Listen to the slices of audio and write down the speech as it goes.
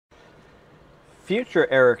Future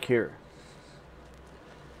Eric here.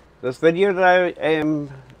 This video that I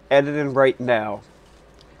am editing right now,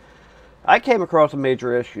 I came across a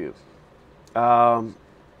major issue. When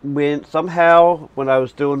I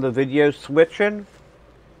was doing the video switching,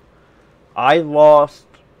 I lost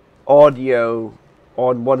audio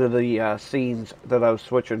on one of the scenes that I was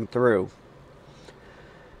switching through.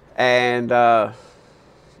 And not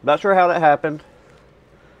sure how that happened,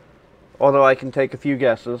 although I can take a few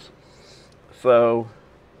guesses. So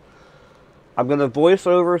I'm going to voice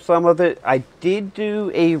over some of it. I did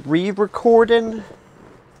do a re-recording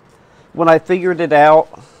when I figured it out,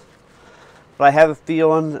 but I have a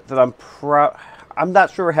feeling that I'm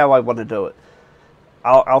not sure how I want to do it.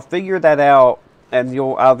 I'll figure that out, and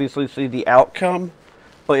you'll obviously see the outcome.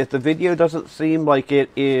 But if the video doesn't seem like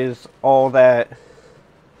it is all that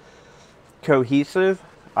cohesive,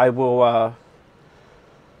 I will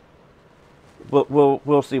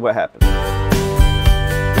we'll see what happens.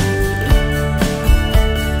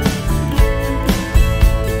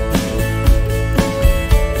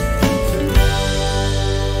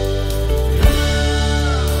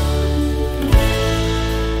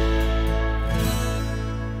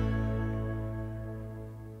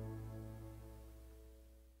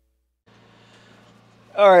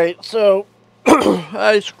 Alright, so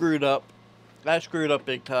I screwed up. I screwed up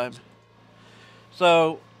big time.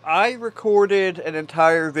 So I recorded an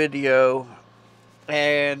entire video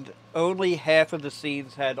and only half of the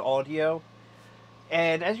scenes had audio.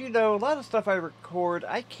 And as you know, a lot of stuff I record,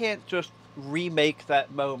 I can't just remake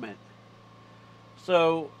that moment.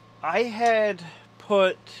 So I had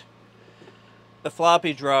put the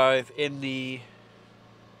floppy drive in the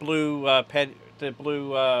blue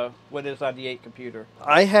what is on the 8 computer.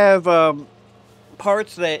 I have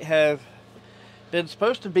parts that have been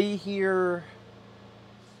supposed to be here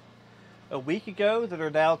a week ago that are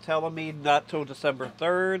now telling me not till December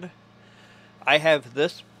 3rd. I have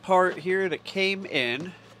this part here that came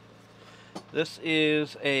in. This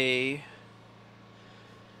is a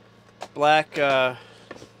black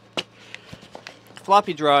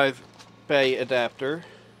floppy drive bay adapter.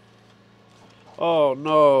 Oh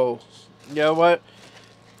no. You know what?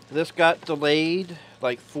 This got delayed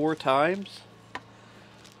like 4 times.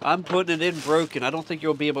 I'm putting it in broken. I don't think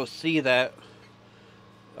you'll be able to see that.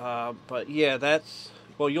 But yeah,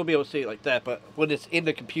 well, you'll be able to see it like that. But when it's in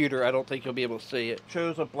the computer, I don't think you'll be able to see it.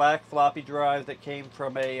 Shows a black floppy drive that came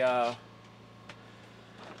from a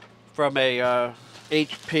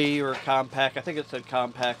HP or a Compaq. I think it said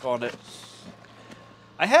Compaq on it.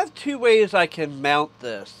 I have 2 ways I can mount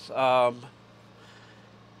this.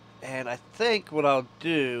 And I think what I'll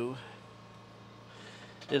do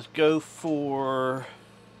is go for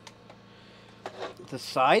the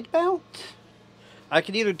side mount. I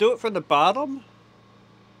can either do it from the bottom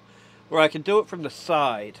or I can do it from the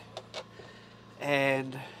side.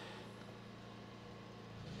 And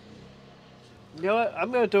you know what?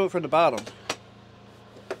 I'm going to do it from the bottom.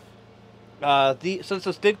 Since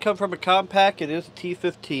this did come from a Compaq, it is a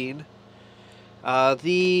T15.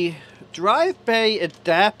 The drive bay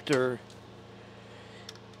adapter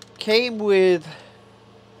came with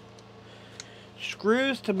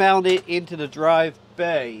screws to mount it into the drive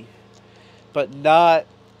bay, but not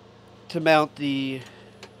to mount the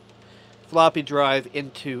floppy drive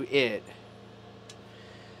into it.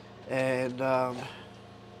 And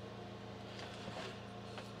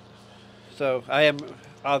so I am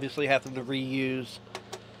obviously having to reuse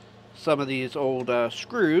some of these old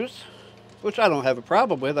screws, which I don't have a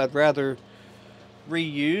problem with. I'd rather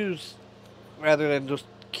reuse rather than just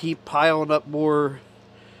keep piling up more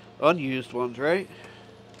unused ones, right?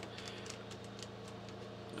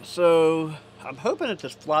 So I'm hoping that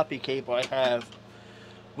this floppy cable I have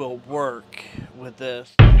will work with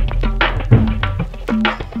this.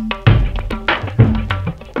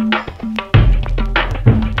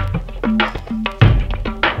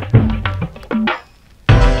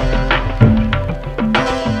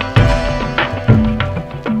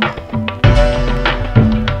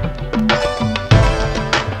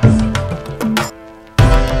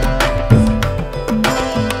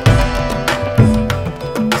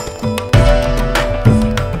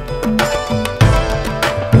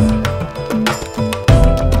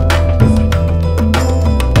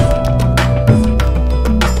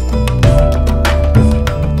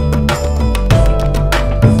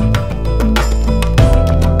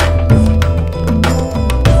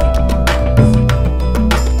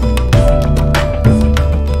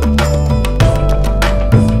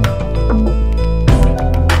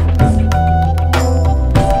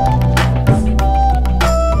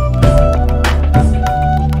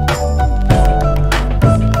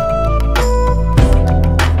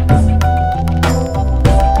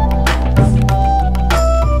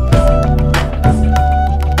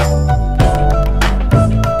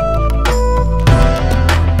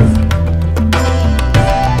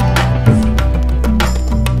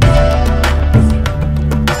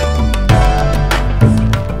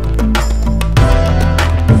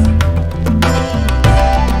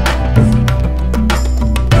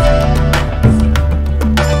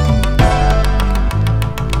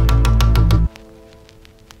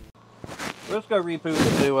 go reboot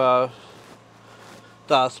into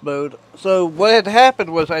DOS mode. So what had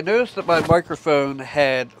happened was I noticed that my microphone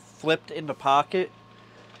had flipped in the pocket,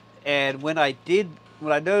 and when I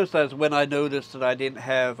noticed that is when I noticed that I didn't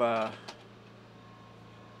have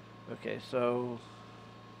okay, so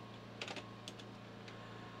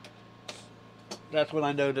that's when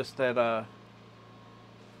I noticed that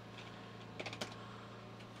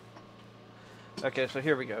okay, so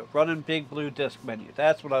here we go. Running big blue disk menu.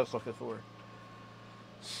 That's what I was looking for.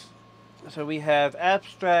 So we have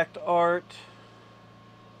abstract art.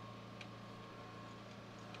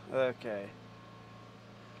 Okay.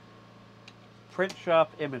 Print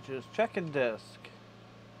shop images. Check-in disk.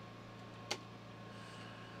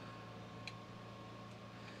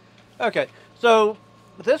 Okay, so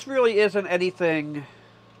this really isn't anything.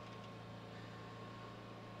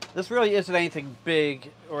 This really isn't anything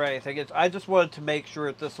big or anything. I just wanted to make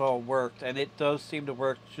sure that this all worked, and it does seem to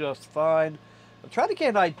work just fine. I'm trying to get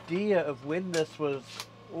an idea of when this was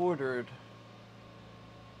ordered.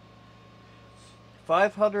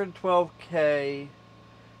 512K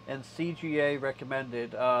and CGA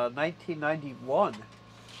recommended. 1991.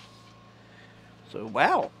 So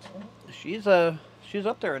wow, she's up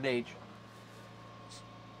there in age.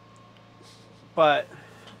 But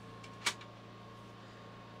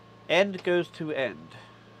end goes to end.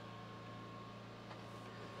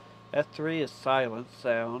 F3 is silent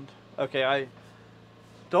sound. Okay, I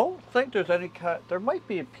don't think there's any kind. There might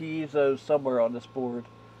be a piezo somewhere on this board,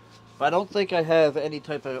 but I don't think I have any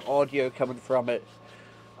type of audio coming from it.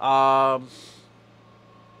 F9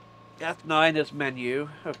 is menu.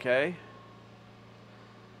 Okay.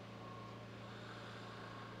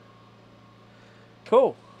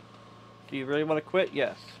 Cool. Do you really want to quit?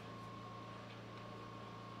 Yes.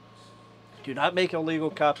 Do not make illegal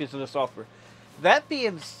copies of the software. That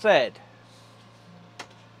being said,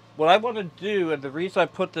 what I want to do, and the reason I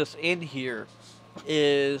put this in here,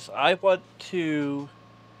 is I want to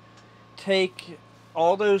take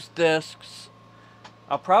all those discs.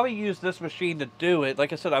 I'll probably use this machine to do it.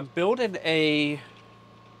 Like I said, I'm building a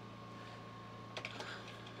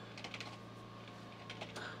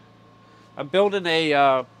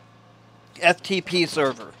FTP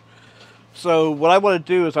server. So what I want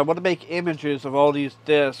to do is I want to make images of all these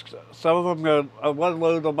discs. Some of them I want to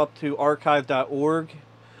load them up to archive.org,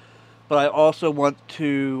 but I also want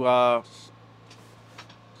to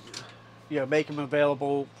make them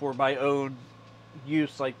available for my own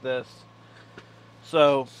use like this.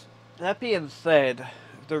 So that being said,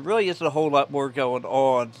 there really isn't a whole lot more going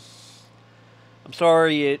on. I'm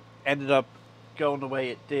sorry it ended up going the way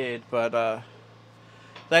it did, but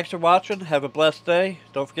thanks for watching. Have a blessed day.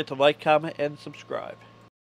 Don't forget to like, comment, and subscribe.